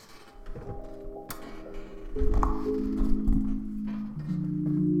Fucking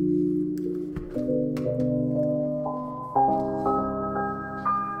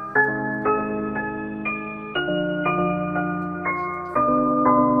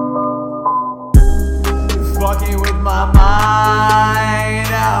with my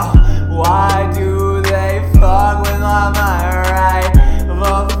mind. Why do they fuck with my mind, right?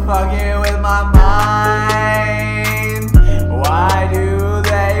 Fucking with my mind. Why do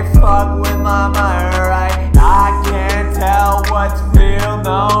they fuck with my mind, right? I can't tell what's real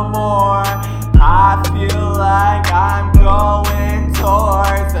no more. I feel like I'm going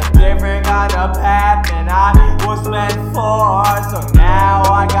towards a different kind of path than I was meant for. So now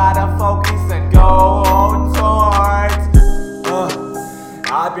I gotta focus and go towards.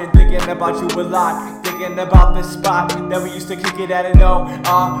 I've been thinking about you a lot, thinking about this spot that we used to kick it at and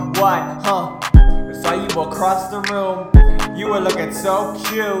what, I saw you across the room, you were looking so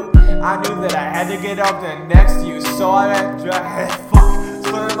cute. I knew that I had to get up there next to you, so I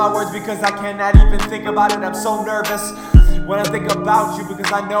slurring my words because I cannot even think about it. I'm so nervous when I think about you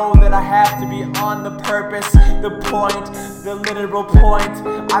because I know that I have to be on the purpose, the point, the literal point.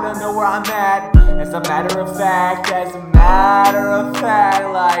 I don't know where I'm at. As a matter of fact,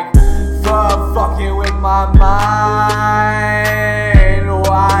 like fucking with my mind.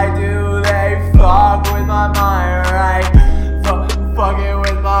 Why do they fuck with my mind, right? Fucking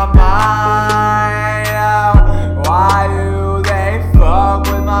with my mind. Why do they fuck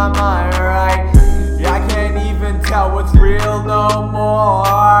with my mind, right? Yeah, I can't even tell what's real no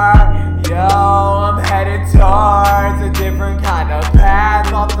more. Yo, I'm headed towards a different kind of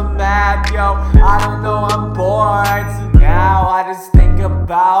path off the map. Yo, I don't know, I'm bored. So now I just think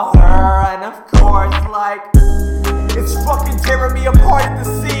about her, and of course, like, it's fucking tearing me apart at the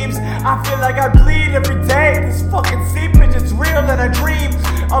seams. I feel like I bleed every day. This fucking seepage is real, and I dream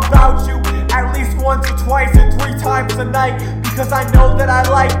about you at least once or twice and 3 times a night. Because I know that I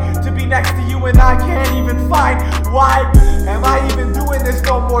like to be next to you, and I can't even find why am I even doing this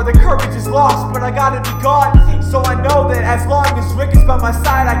no more. The courage is lost, but I gotta be gone. So I know that as long as Rick is by my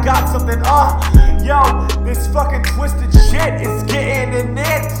side, I got something. Yo, this fucking twisted shit is getting in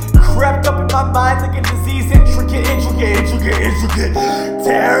it. Crept up in my mind like a disease, intricate,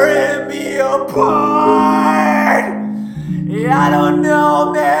 tearing me apart. Yeah, I don't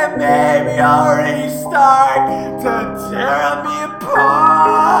know, man, maybe I'll already start to tear me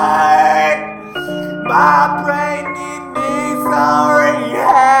apart. My brain needs some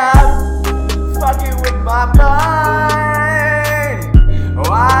rehab. Fucking with my mind.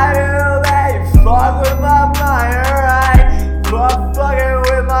 Why do they fuck with my mind, right? Fucking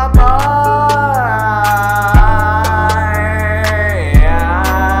with my mind.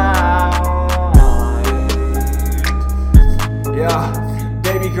 Yeah,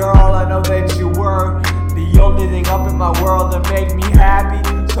 baby girl, I know that you were the only thing up in my world that made me happy.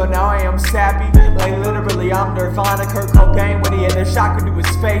 So now I am sappy, like literally I'm Nirvana, Kurt Cobain when he had a shotgun to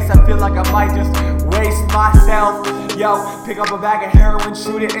his face. I feel like I might just waste myself. Yo, pick up a bag of heroin,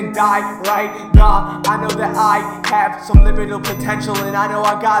 shoot it and die, right? Nah, I know that I have some limited potential, and I know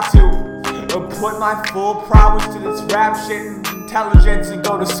I got to put my full prowess to this rap shit and intelligence, and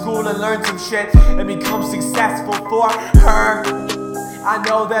go to school and learn some shit and become successful for her. I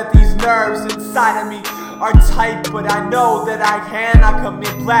know that these nerves inside of me are tight, but I know that I cannot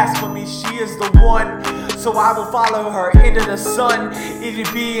commit blasphemy. She is the one, so I will follow her into the sun.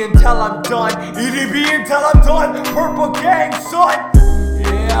 It'll be until I'm done. It'll be until I'm done. Purple gang, son.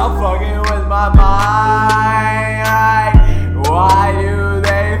 Yeah, I'm fucking with my mind, right? Why do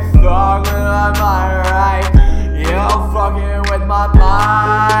they fuck with my mind, right? Yeah, I'm fucking with my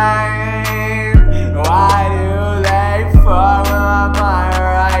mind. Why do they fuck with my mind,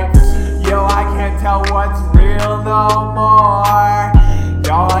 right? Yo, I can't tell what's real no more.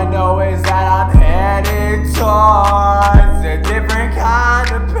 All I know is that I'm headed towards a different kind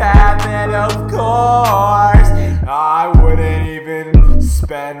of path, and of course I wouldn't even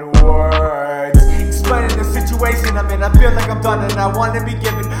spend words explaining the situation I'm in. I feel like I'm done, and I want to be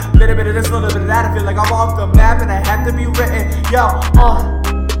given a little bit of this, a little bit of that. I feel like I'm off the map, and I have to be written. Yo,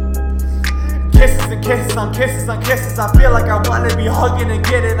 kisses and kisses on kisses on kisses. I feel like I wanna be hugging and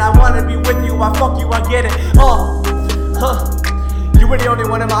getting. I wanna be with you, I fuck you, I get it. You were the only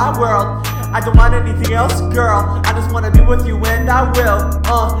one in my world. I don't want anything else, girl. I just wanna be with you, and I will.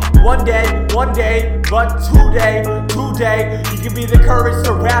 One day, but today, you give me the courage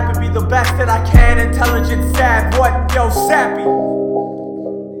to rap and be the best that I can. Intelligent, sad, what? Yo, sappy.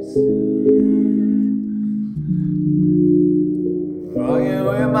 Fucking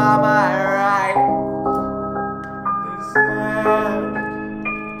with my mind, right?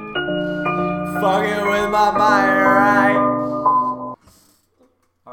 Fucking with my mind, right?